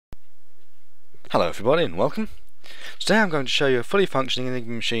Hello everybody and welcome. Today I'm going to show you a fully functioning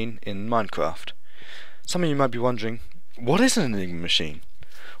Enigma machine in Minecraft. Some of you might be wondering, what is an Enigma machine?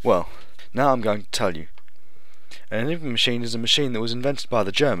 Well, now I'm going to tell you. An Enigma machine is a machine that was invented by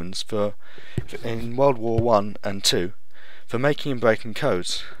the Germans in World War I and II for making and breaking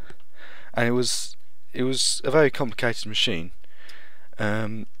codes. And it was a very complicated machine,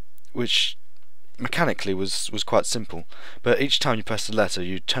 which mechanically was quite simple, but each time you press the letter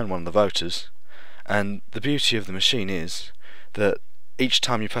you turn one of the rotors. And the beauty of the machine is that each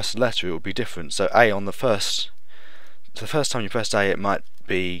time you press the letter it will be different. So A on the first time you pressed A it might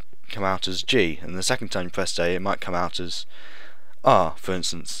come out as G, and the second time you pressed A it might come out as R, for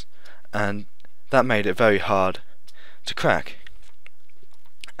instance. And that made it very hard to crack.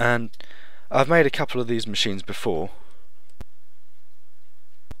 And I've made a couple of these machines before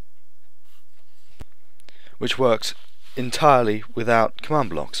which worked entirely without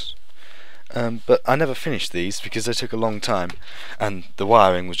command blocks. But I never finished these because they took a long time and the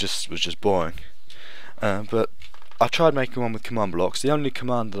wiring was just boring. But I've tried making one with command blocks. The only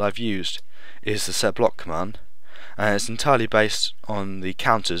command that I've used is the set block command, and it's entirely based on the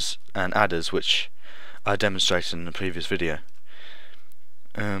counters and adders which I demonstrated in the previous video.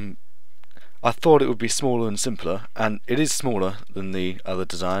 I thought it would be smaller and simpler, and it is smaller than the other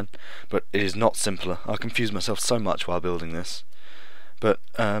design, but it is not simpler. I confused myself so much while building this. But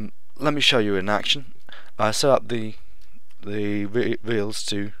let me show you in action. I set up the reels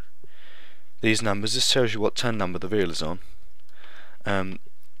to these numbers. This shows you what turn number the reel is on.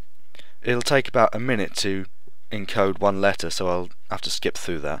 It'll take about a minute to encode one letter, so I'll have to skip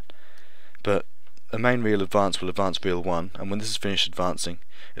through that. But the main reel advance will advance reel 1, and when this is finished advancing,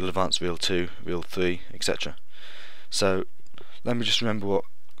 it'll advance reel 2, reel 3, etc. So let me just remember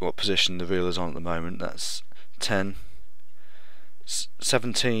what position the reel is on at the moment. That's 10,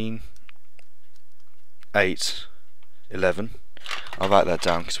 17, 8, 11. I'll write that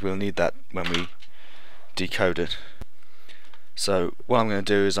down because we'll need that when we decode it. So what I'm going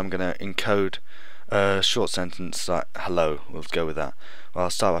to do is I'm going to encode a short sentence like hello. We'll go with that. Well, I'll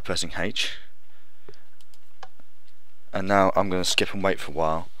start by pressing H, and now I'm going to skip and wait for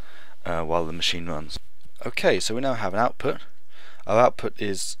a while the machine runs. Okay, so we now have an output. Our output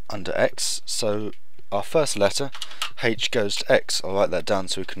is under X, so our first letter, H, goes to X. I'll write that down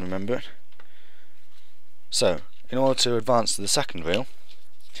so we can remember it. So, in order to advance to the second reel,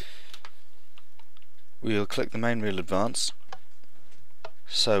 we'll click the main reel advance.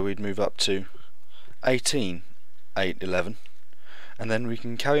 So we'd move up to 18, 8, 11, and then we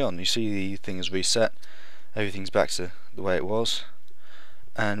can carry on. You see the thing is reset, everything's back to the way it was,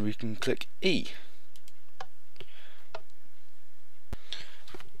 and we can click E.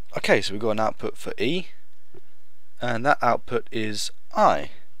 Okay, so we've got an output for E, and that output is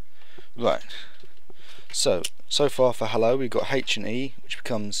I. Right. So far for hello we've got H and E, which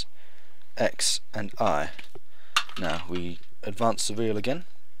becomes X and I. Now we advance the reel again,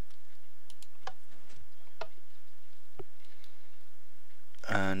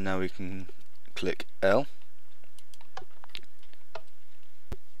 and now we can click L.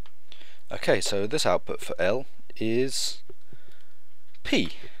 Okay, so this output for L is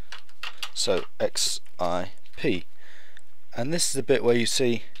P. So X, I, P. And this is the bit where you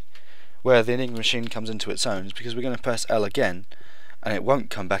see where the Enigma machine comes into its own, is because we're going to press L again and it won't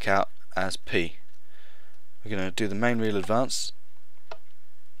come back out as P. We're going to do the main reel advance,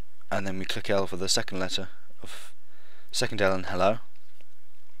 and then we click L for the second letter of second L in hello.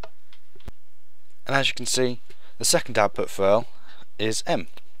 And as you can see, the second output for L is M.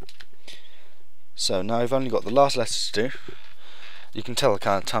 So now we've only got the last letter to do. You can tell the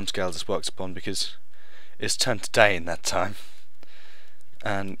kind of timescale this works upon because it's turned to day in that time.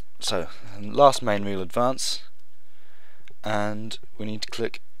 And so, last main reel advance, and we need to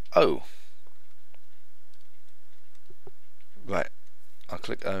click O. Right, I'll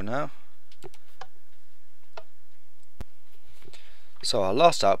click O now. So our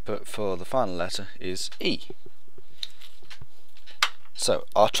last output for the final letter is E. So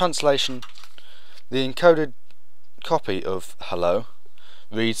our translation, the encoded copy of hello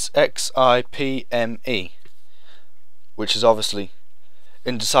reads XIPME, which is obviously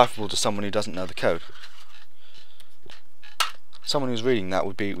indecipherable to someone who doesn't know the code. Someone who's reading that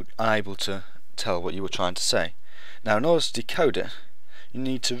would be unable to tell what you were trying to say. Now, in order to decode it, you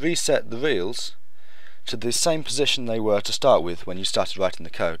need to reset the reels to the same position they were to start with when you started writing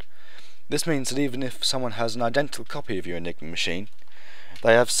the code. This means that even if someone has an identical copy of your Enigma machine,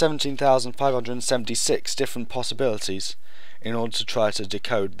 they have 17,576 different possibilities in order to try to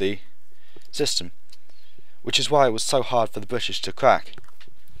decode the system, which is why it was so hard for the British to crack.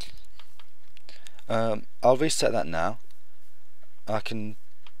 I'll reset that now. I can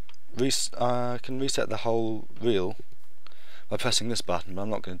reset the whole reel by pressing this button, but I'm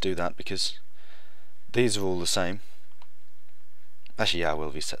not going to do that because these are all the same. Actually, yeah, I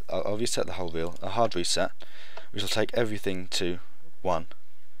will reset. I'll reset the whole reel, a hard reset, which will take everything to 1.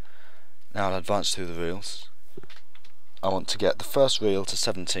 Now I'll advance through the reels. I want to get the first reel to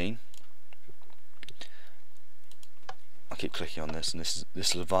 17. I'll keep clicking on this, and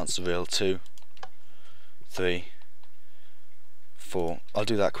this will advance the reel 2, 3, 4. I'll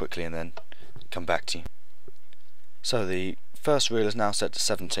do that quickly and then come back to you. So the first reel is now set to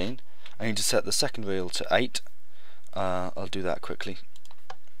 17. I need to set the second reel to 8. I'll do that quickly.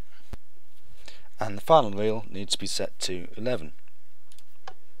 And the final reel needs to be set to 11.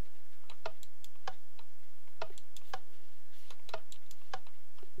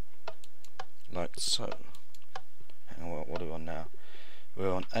 Like so. Hang on, what are we on now?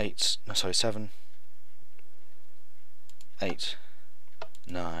 We're on 7, 8,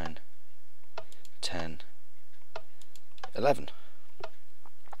 9, 10, 11.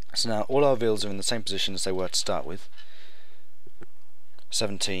 So now all our reels are in the same position as they were to start with.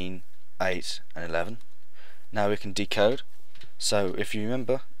 17, 8 and 11. Now we can decode. So if you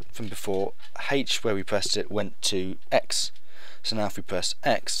remember from before, H where we pressed it went to X. So now if we press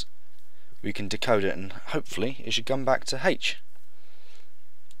X, we can decode it and hopefully it should come back to H.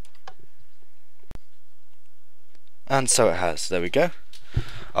 And so it has. There we go.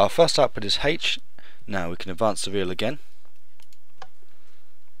 Our first output is H. Now we can advance the reel again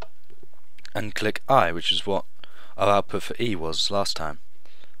and click I, which is what our output for E was last time.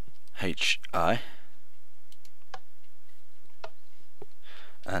 HI,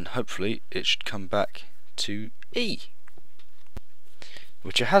 and hopefully it should come back to E,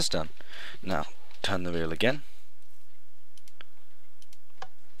 which it has done. Now turn the reel again.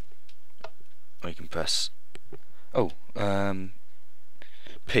 We can press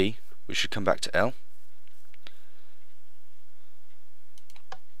P, which should come back to L.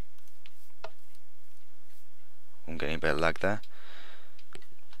 I'm getting a bit of lag there.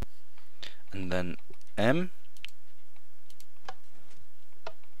 And then M,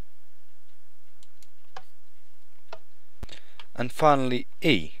 and finally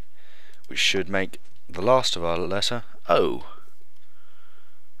E, which should make the last of our letter O.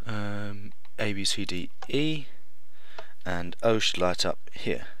 A, B, C, D, E, and O should light up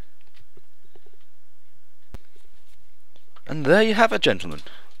here. And there you have it, gentlemen.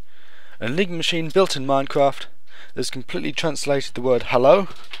 An Enigma machine built in Minecraft that's completely translated the word hello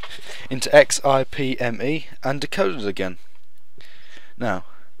into XIPME and decoded it again. Now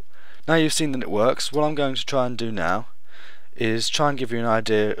you've seen that it works, what I'm going to try and do now is try and give you an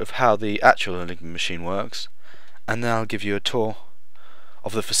idea of how the actual Enigma machine works, and then I'll give you a tour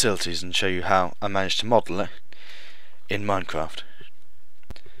of the facilities and show you how I managed to model it in Minecraft.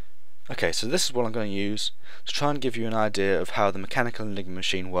 Okay, so this is what I'm going to use to try and give you an idea of how the mechanical Enigma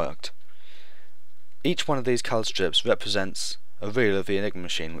machine worked. Each one of these coloured strips represents a reel of the Enigma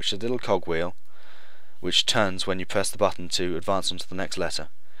machine, which is a little cog wheel which turns when you press the button to advance onto the next letter.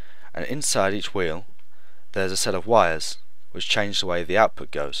 And inside each wheel there's a set of wires which change the way the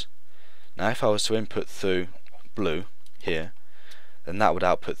output goes. Now if I was to input through blue here, then that would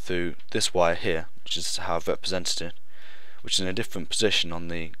output through this wire here, which is how I've represented it, which is in a different position on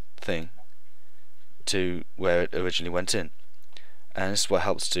the thing to where it originally went in. And this is what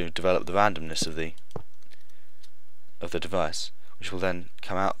helps to develop the randomness of the device, which will then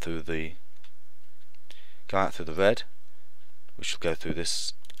come out through the red, which will go through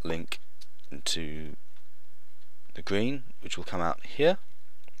this link into the green, which will come out here.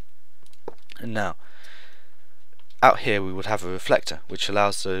 And now out here we would have a reflector which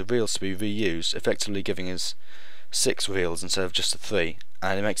allows the reels to be reused, effectively giving us 6 reels instead of just 3,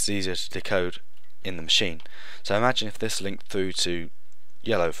 and it makes it easier to decode in the machine. So imagine if this linked through to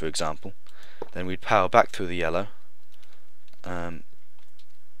yellow, for example, then we'd power back through the yellow,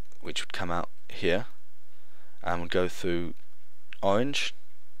 which would come out here, and would go through orange,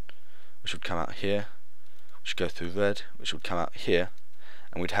 which would come out here, which would go through red, which would come out here,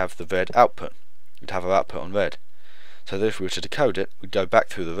 and we'd have the red output. We'd have our output on red. So that if we were to decode it, we'd go back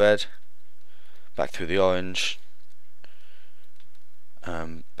through the red, back through the orange,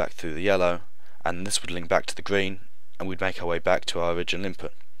 back through the yellow, and this would link back to the green, and we'd make our way back to our original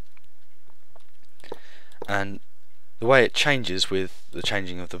input. And the way it changes with the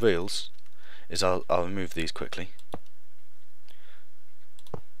changing of the reels is, I'll remove these quickly,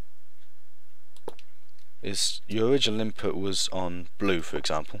 is your original input was on blue, for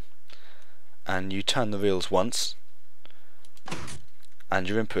example, and you turn the reels once and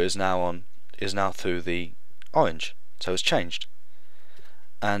your input is now on is now through the orange, so it's changed.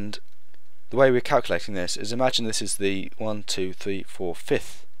 And the way we're calculating this is, imagine this is the 1, 2, 3, 4,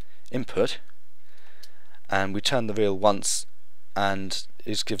 5th input, and we turn the reel once and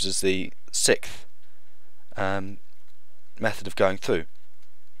it gives us the 6th method of going through.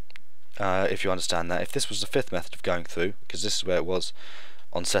 If you understand that, if this was the 5th method of going through, because this is where it was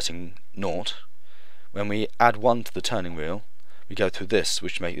on setting 0, when we add 1 to the turning wheel, we go through this,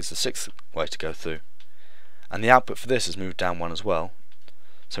 which makes the 6th way to go through. And the output for this has moved down 1 as well,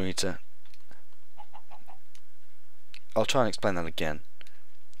 so we need to... I'll try and explain that again.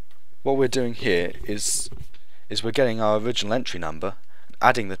 What we're doing here is we're getting our original entry number,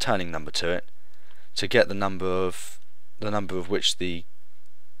 adding the turning number to it, to get the number of which the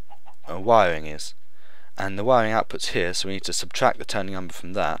wiring is. And the wiring output's here, so we need to subtract the turning number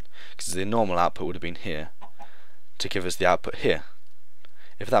from that, because the normal output would have been here, to give us the output here.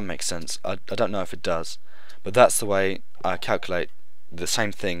 If that makes sense. I don't know if it does, but that's the way I calculate the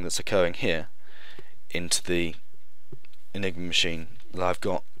same thing that's occurring here into the Enigma machine that I've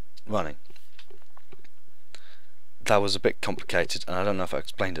got running. That was a bit complicated, and I don't know if I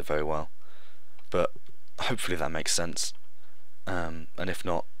explained it very well, but hopefully that makes sense, and if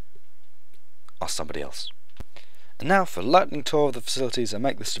not, ask somebody else. And now for a lightning tour of the facilities that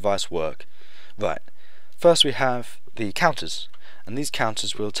make this device work. Right, first we have the counters, and these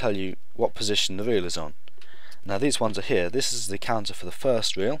counters will tell you what position the reel is on. Now these ones are here. This is the counter for the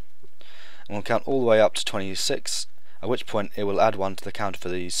first reel, and we'll count all the way up to 26, at which point it will add 1 to the counter for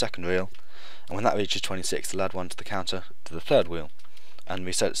the second reel, and when that reaches 26 it'll add 1 to the counter to the third wheel and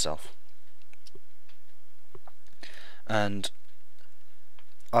reset itself. And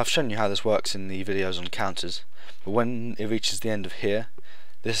I've shown you how this works in the videos on counters, but when it reaches the end of here,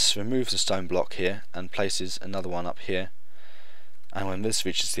 this removes the stone block here and places another one up here, and when this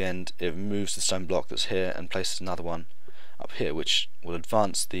reaches the end it removes the stone block that's here and places another one up here, which will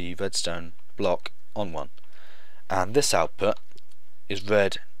advance the redstone block on one. And this output is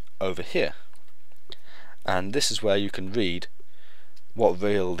read over here, and this is where you can read what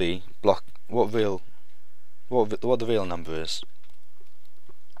reel the reel number is.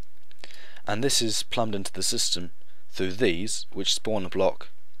 And this is plumbed into the system through these, which spawn a block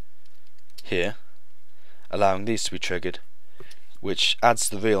here, allowing these to be triggered, which adds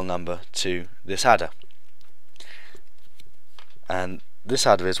the reel number to this adder. And this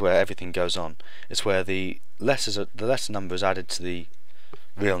adder is where everything goes on. It's where the letter number is added to the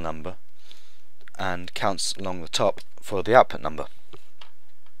reel number and counts along the top for the output number.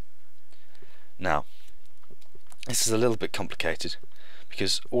 Now, this is a little bit complicated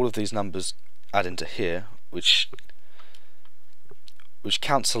because all of these numbers add into here, which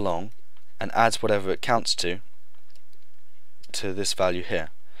counts along and adds whatever it counts to this value here,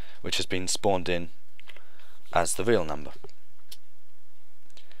 which has been spawned in as the real number.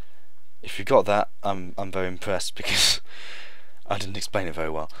 If you got that, I'm very impressed, because I didn't explain it very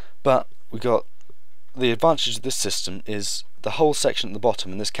well. But we got the advantage of this system is the whole section at the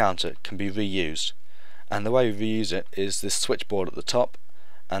bottom in this counter can be reused, and the way we reuse it is this switchboard at the top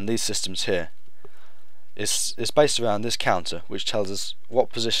and these systems here. It's based around this counter, which tells us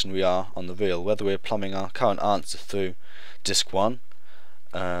what position we are on the reel, whether we're plumbing our current answer through disk 1,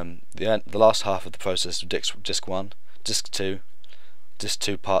 the last half of the process of disk 1, disk 2, disk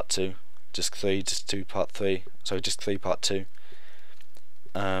 2 part 2, disk 3, disk 2 part 3, sorry, disk 3 part 2,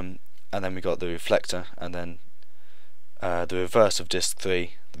 and then we got the reflector, and then the reverse of disk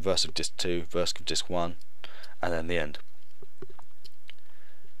 3, the reverse of disk 2, reverse of disk 1, and then the end.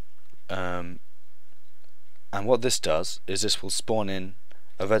 And what this does is this will spawn in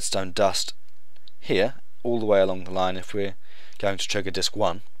a redstone dust here all the way along the line if we're going to trigger disk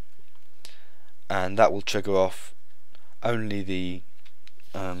 1, and that will trigger off only the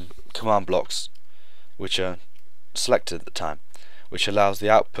command blocks which are selected at the time, which allows the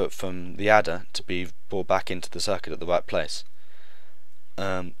output from the adder to be brought back into the circuit at the right place.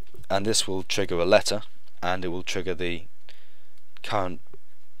 And this will trigger a letter, and it will trigger the current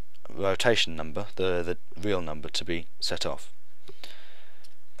rotation number, the real number, to be set off.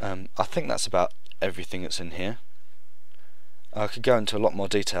 I think that's about everything that's in here. I could go into a lot more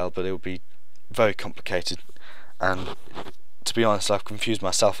detail, but it would be very complicated, and to be honest, I've confused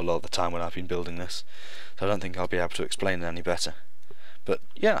myself a lot of the time when I've been building this, so I don't think I'll be able to explain it any better. But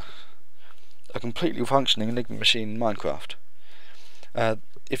yeah, a completely functioning Enigma machine in Minecraft.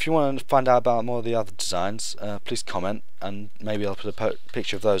 If you want to find out about more of the other designs, please comment, and maybe I'll put a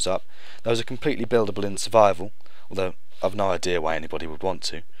picture of those up. Those are completely buildable in survival, although I've no idea why anybody would want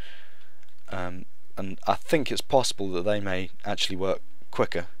to. And I think it's possible that they may actually work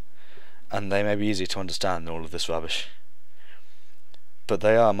quicker, and they may be easier to understand than all of this rubbish, but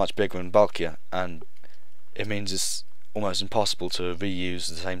they are much bigger and bulkier, and it means it's almost impossible to reuse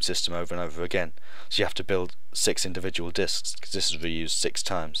the same system over and over again. So you have to build 6 individual disks, because this is reused 6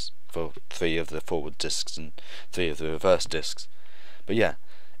 times for 3 of the forward disks and 3 of the reverse disks. But yeah,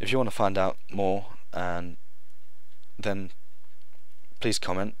 if you want to find out more, and then please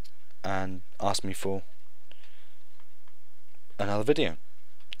comment and ask me for another video.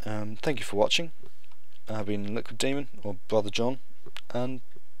 Thank you for watching. I've been Liquid Demon, or Brother John, and